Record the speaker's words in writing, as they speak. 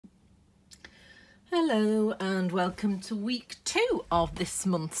Hello and welcome to week 2 of this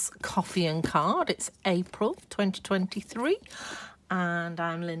month's coffee and card. It's April 2023 and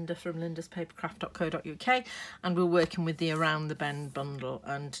I'm Linda from lindaspapercraft.co.uk and we're working with the Around the Bend bundle,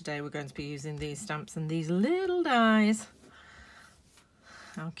 and today we're going to be using these stamps and these little dies.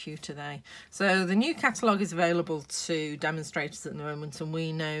 How cute are they? So the new catalogue is available to demonstrators at the moment, and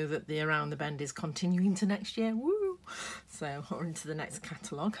we know that the Around the Bend is continuing to next year. Woo! So or into the next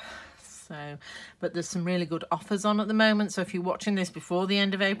catalogue. So, but there's some really good offers on at the moment, so if you're watching this before the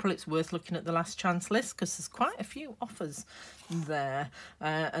end of April, it's worth looking at the last chance list because there's quite a few offers there,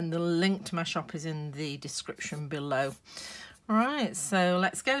 and the link to my shop is in the description below. All right, so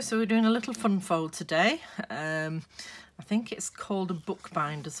let's go. So we're doing a little fun fold today. I think it's called a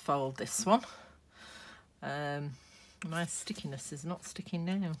bookbinder's fold, this one. My stickiness is not sticking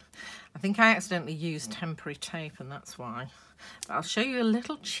down. I think I accidentally used temporary tape and that's why. But I'll show you a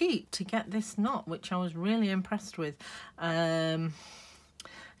little cheat to get this knot, which I was really impressed with. And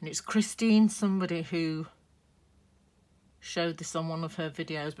it's Christine, somebody who showed this on one of her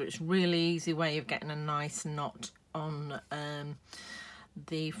videos, but it's a really easy way of getting a nice knot on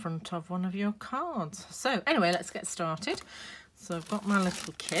the front of one of your cards. So anyway, let's get started. So I've got my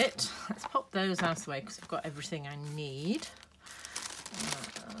little kit. Let's pop those out of the way because I've got everything I need.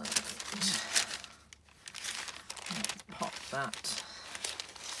 Let's pop that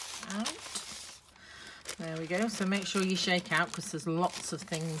out. There we go. So make sure you shake out because there's lots of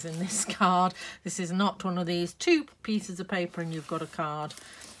things in this card. This is not one of these 2 pieces of paper and you've got a card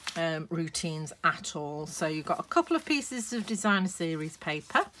routines at all. So you've got a couple of pieces of designer series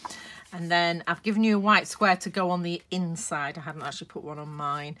paper. And then I've given you a white square to go on the inside. I hadn't actually put one on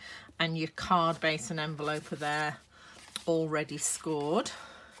mine. And your card base and envelope are there already scored.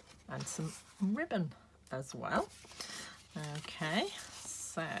 And some ribbon as well. Okay,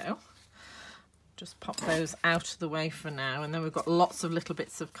 so just pop those out of the way for now. And then we've got lots of little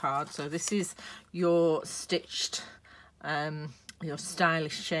bits of card. So this is your stitched, your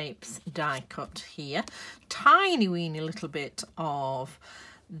stylish shapes die cut here. Tiny weeny little bit of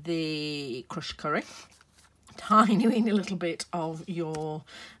the crushed curry, tiny weeny little bit of your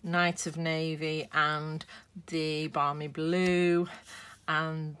Night of Navy and the Balmy Blue,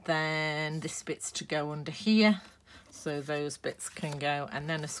 and then this bit's to go under here, so those bits can go, and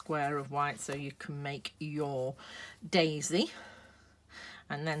then a square of white so you can make your daisy,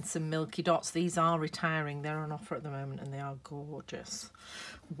 and then some milky dots. These are retiring, they're on offer at the moment and they are gorgeous,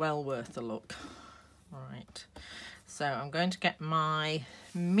 well worth a look. All right, so I'm going to get my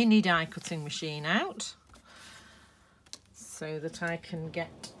mini die cutting machine out so that I can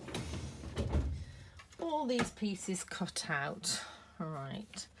get all these pieces cut out. All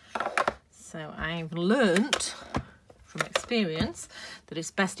right, so I've learnt from experience that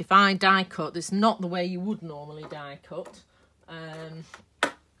it's best if I die cut. This is not the way you would normally die cut.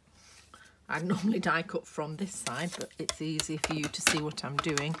 I normally die cut from this side, but it's easy for you to see what I'm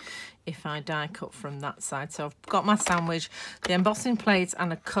doing if I die cut from that side. So I've got my sandwich, the embossing plate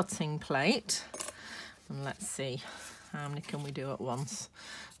and a cutting plate. And let's see, how many can we do at once?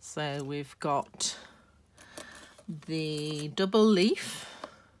 So we've got the double leaf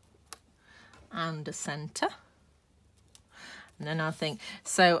and a centre. And then I think,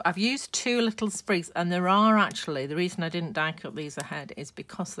 so I've used 2 little sprigs, and there are actually, the reason I didn't die cut these ahead is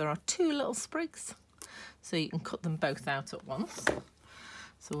because there are 2 little sprigs. So you can cut them both out at once.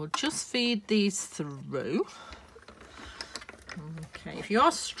 So we'll just feed these through. Okay, if you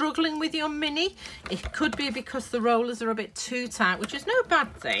are struggling with your mini, it could be because the rollers are a bit too tight, which is no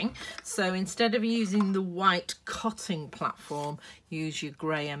bad thing. So instead of using the white cutting platform, use your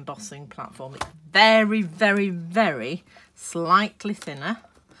grey embossing platform. It's very, very, very slightly thinner.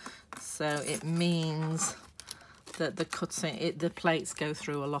 So it means that the cutting, the plates go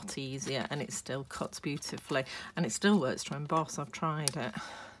through a lot easier, and it still cuts beautifully. And it still works to emboss, I've tried it.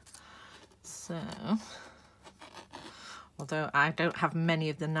 So, although I don't have many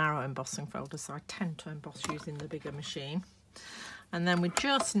of the narrow embossing folders, so I tend to emboss using the bigger machine. And then we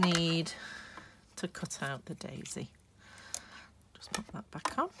just need to cut out the daisy. Just put that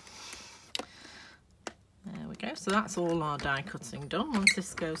back on. There we go. So that's all our die cutting done. Once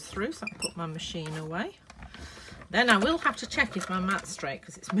this goes through, so I'll put my machine away. Then I will have to check if my mat's straight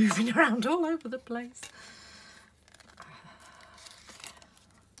because it's moving around all over the place.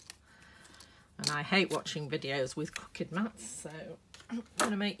 And I hate watching videos with crooked mats, so I'm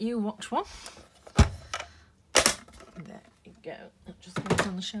going to make you watch one. There you go. That just goes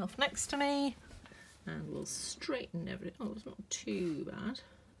on the shelf next to me. And we'll straighten everything. Oh, it's not too bad.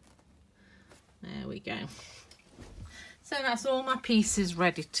 There we go. So that's all my pieces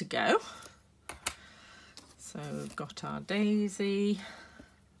ready to go. So we've got our daisy.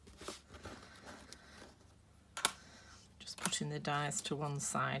 Just putting the dies to one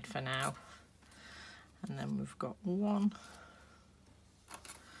side for now. And then we've got one,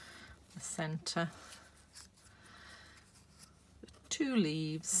 the centre, two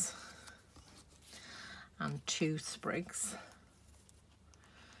leaves and two sprigs.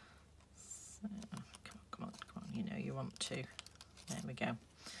 So, come on, you know you want to. There we go.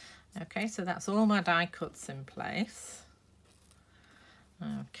 Okay, so that's all my die cuts in place.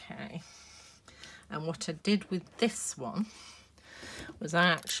 Okay, and what I did with this one was I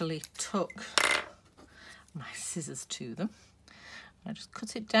actually took my scissors to them. I just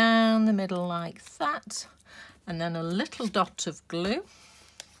cut it down the middle like that, and then a little dot of glue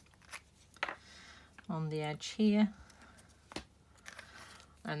on the edge here,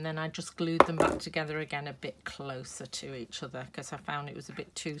 and then I just glued them back together again a bit closer to each other because I found it was a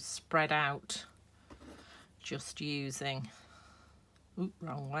bit too spread out just using, oop,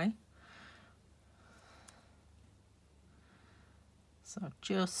 wrong way. So I've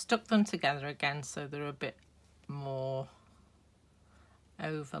just stuck them together again so they're a bit more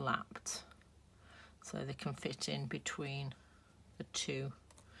overlapped so they can fit in between the two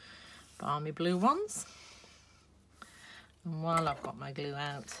balmy blue ones. And while I've got my glue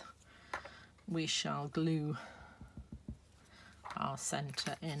out, we shall glue our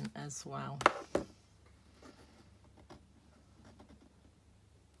centre in as well.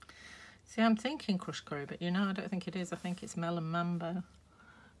 See, I'm thinking Crush Curry, but you know, I don't think it is. I think it's Melon Mambo.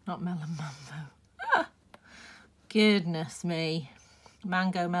 Not Melon Mambo. Ah, goodness me.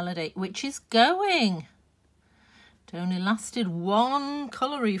 Mango Melody, which is going. It only lasted one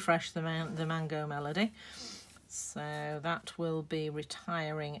colour refresh, the Mango Melody. So that will be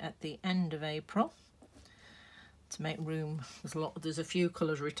retiring at the end of April to make room. There's a few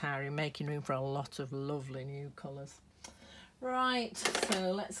colours retiring, making room for a lot of lovely new colours. Right,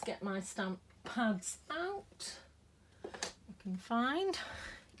 so let's get my stamp pads out. I can find.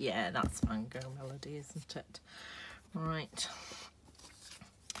 Yeah, that's Mango Melody, isn't it? Right.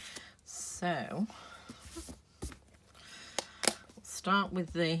 So we'll start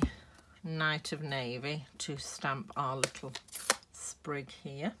with the Night of Navy to stamp our little sprig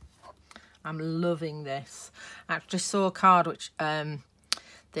here. I'm loving this. I actually saw a card which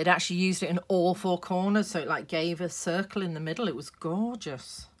they'd actually used it in all four corners, so it like gave a circle in the middle. It was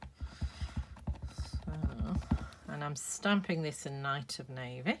gorgeous. So, and I'm stamping this in Night of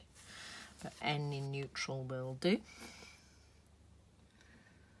Navy, but any neutral will do.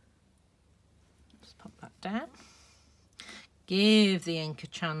 Just pop that down. Give the ink a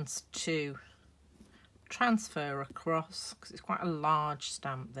chance to transfer across because it's quite a large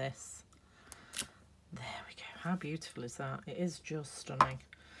stamp, this. There we go. How beautiful is that? It is just stunning.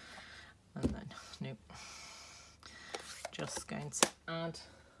 And then, nope. Just going to add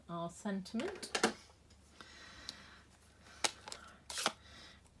our sentiment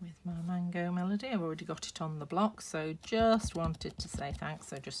with my Mango Melody. I've already got it on the block, so just wanted to say thanks.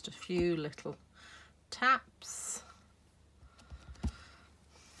 So just a few little taps.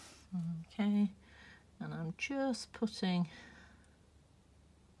 Okay, and I'm just putting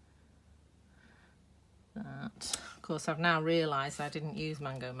that. Of course, I've now realised I didn't use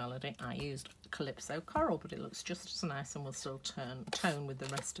Mango Melody. I used Calypso Coral, but it looks just as nice and will still tone with the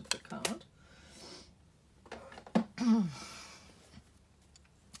rest of the card.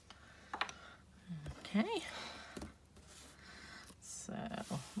 Okay, so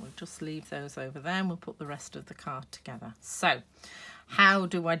we'll just leave those over there and we'll put the rest of the card together. So how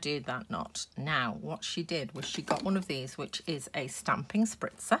do I do that knot? Now, what she did was she got one of these, which is a stamping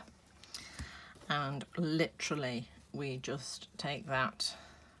spritzer. And literally, we just take that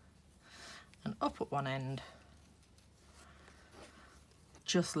and up at one end.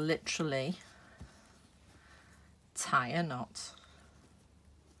 Just literally tie a knot.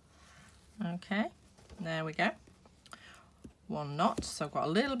 Okay, there we go. One knot, so I've got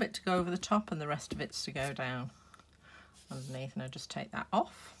a little bit to go over the top and the rest of it's to go down underneath, and I just take that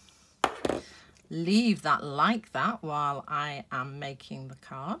off. Leave that like that while I am making the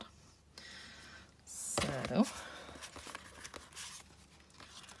card. So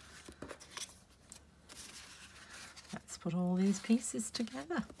let's put all these pieces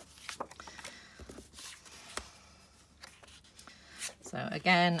together. So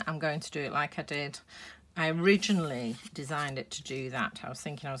again, I'm going to do it like I did. I originally designed it to do that. I was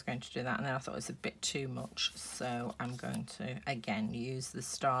thinking I was going to do that, and then I thought it was a bit too much. So I'm going to, again, use the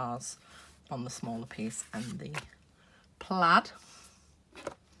stars on the smaller piece and the plaid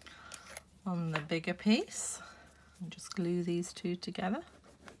on the bigger piece. And just glue these two together.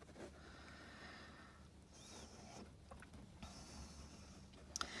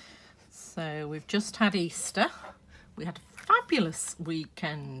 So we've just had Easter. We had a fabulous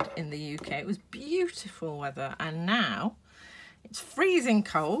weekend in the UK. It was beautiful weather, and now it's freezing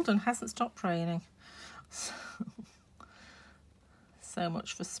cold and hasn't stopped raining. So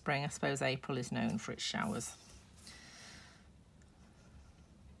much for spring. I suppose April is known for its showers.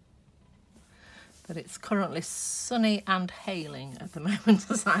 But it's currently sunny and hailing at the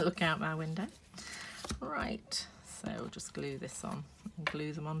moment as I look out my window. Right, so we'll just glue this on and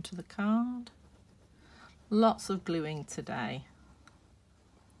glue them onto the card. Lots of gluing today.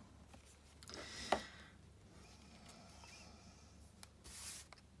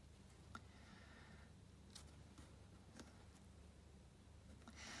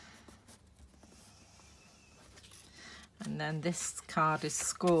 And then this card is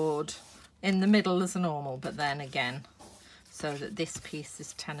scored in the middle as normal, but then again, so that this piece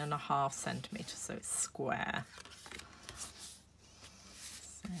is 10.5 centimetres, so it's square.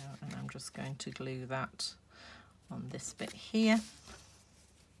 So, and I'm just going to glue that on this bit here.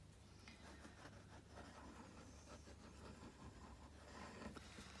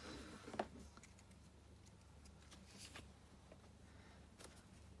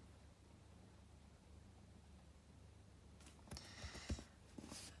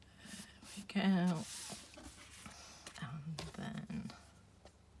 There we go. And then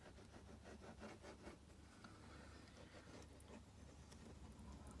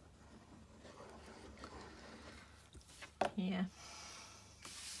here,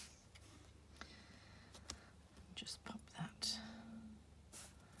 just pop that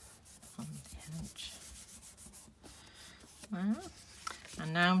on the edge.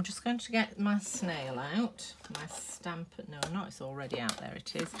 And now I'm just going to get my snail out, my Stampin, no not, it's already out, there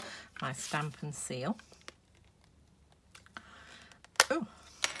it is, my Stampin seal. Oh,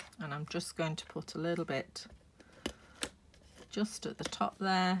 and I'm just going to put a little bit just at the top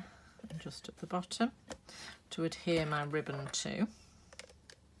there and just at the bottom to adhere my ribbon to.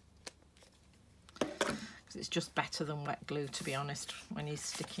 Because it's just better than wet glue, to be honest, when you're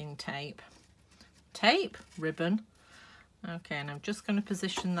sticking tape. Tape, ribbon. Okay, and I'm just going to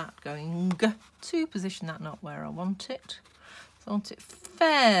position that not where I want it. So I want it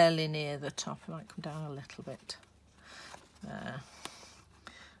fairly near the top. I might come down a little bit there.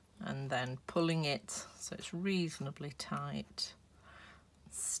 And then pulling it so it's reasonably tight.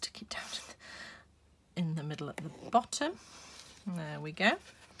 Stick it down in the middle at the bottom. There we go.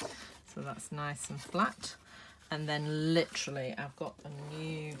 So that's nice and flat. And then literally I've got a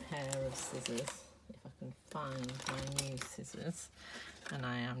new pair of scissors, if I can find my new scissors, and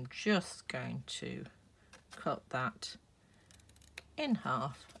I am just going to cut that in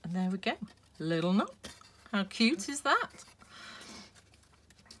half, and there we go, little knot. How cute is that?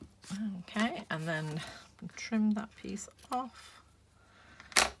 Okay, and then trim that piece off,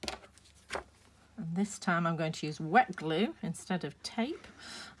 and this time I'm going to use wet glue instead of tape.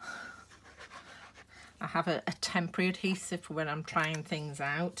 I have a temporary adhesive for when I'm trying things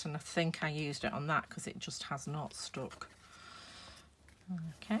out, and I think I used it on that because it just has not stuck.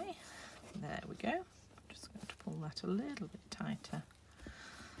 Okay, there we go. I'm just going to pull that a little bit tighter,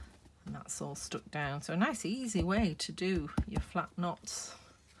 and that's all stuck down. So a nice easy way to do your flat knots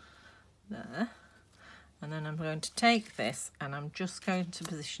there. And then I'm going to take this and I'm just going to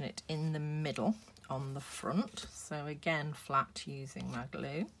position it in the middle on the front. So again, flat using my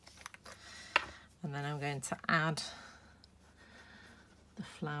glue. And then I'm going to add the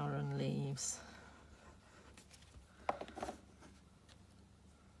flower and leaves.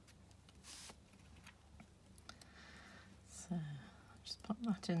 So just pop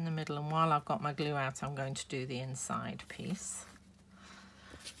that in the middle, and while I've got my glue out, I'm going to do the inside piece.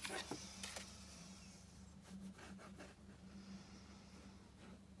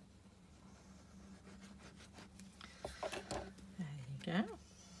 There you go.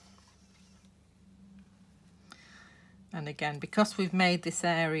 And again, because we've made this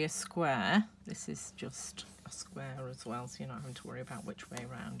area square, this is just a square as well, so you're not having to worry about which way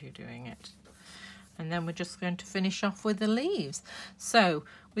around you're doing it. And then we're just going to finish off with the leaves. So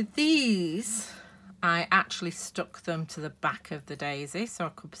with these, I actually stuck them to the back of the daisy, so I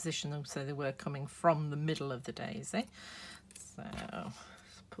could position them so they were coming from the middle of the daisy. So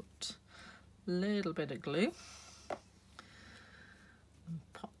put a little bit of glue and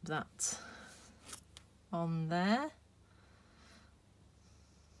pop that on there.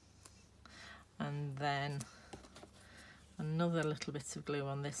 And then another little bit of glue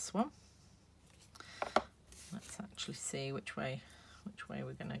on this one. Let's actually see which way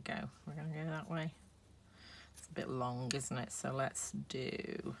we're going to go. We're going to go that way. It's a bit long, isn't it? So let's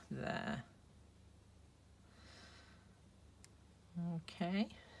do there. Okay.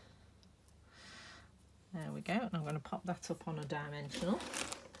 There we go, and I'm going to pop that up on a dimensional.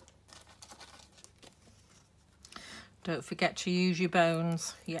 Don't forget to use your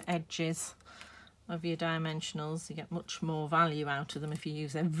bones, your edges of your dimensionals. You get much more value out of them if you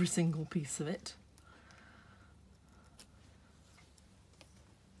use every single piece of it.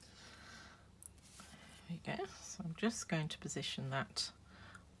 There we go. So I'm just going to position that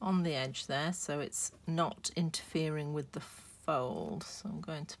on the edge there so it's not interfering with the fold. So I'm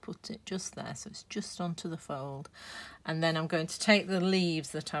going to put it just there so it's just onto the fold, and then I'm going to take the leaves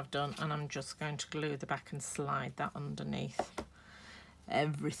that I've done and I'm just going to glue the back and slide that underneath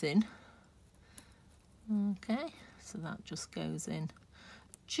everything. Okay, so that just goes in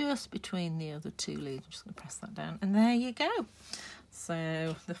just between the other two leaves. I'm just going to press that down, and there you go.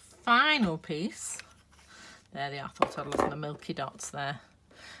 So the final piece, there they are. I thought I'd look at the milky dots there.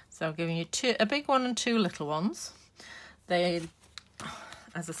 So I'm giving you a big one and two little ones. They,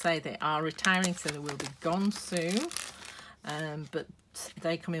 as I say, they are retiring, so they will be gone soon. But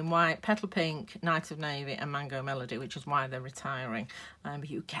they come in white, petal pink, night of navy, and mango melody, which is why they're retiring. But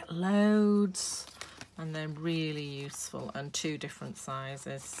you get loads, and they're really useful, and two different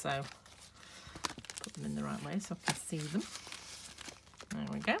sizes. So put them in the right way so I can see them. There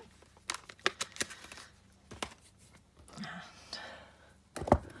we go.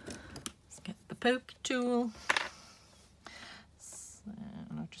 Let's get the poke tool.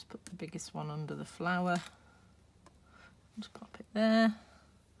 And I'll just put the biggest one under the flower. Just pop it there.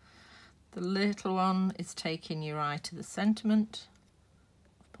 The little one is taking your eye to the sentiment.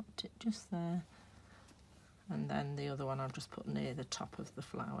 I've popped it just there. And then the other one I'll just put near the top of the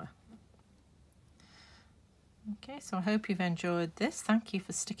flower. Okay, so I hope you've enjoyed this. Thank you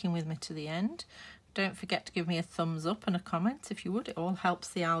for sticking with me to the end. Don't forget to give me a thumbs up and a comment if you would. It all helps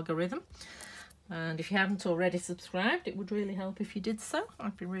the algorithm. And if you haven't already subscribed, it would really help if you did so.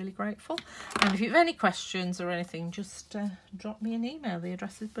 I'd be really grateful. And if you have any questions or anything, just drop me an email. The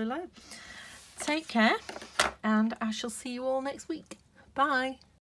address is below. Take care, and I shall see you all next week. Bye.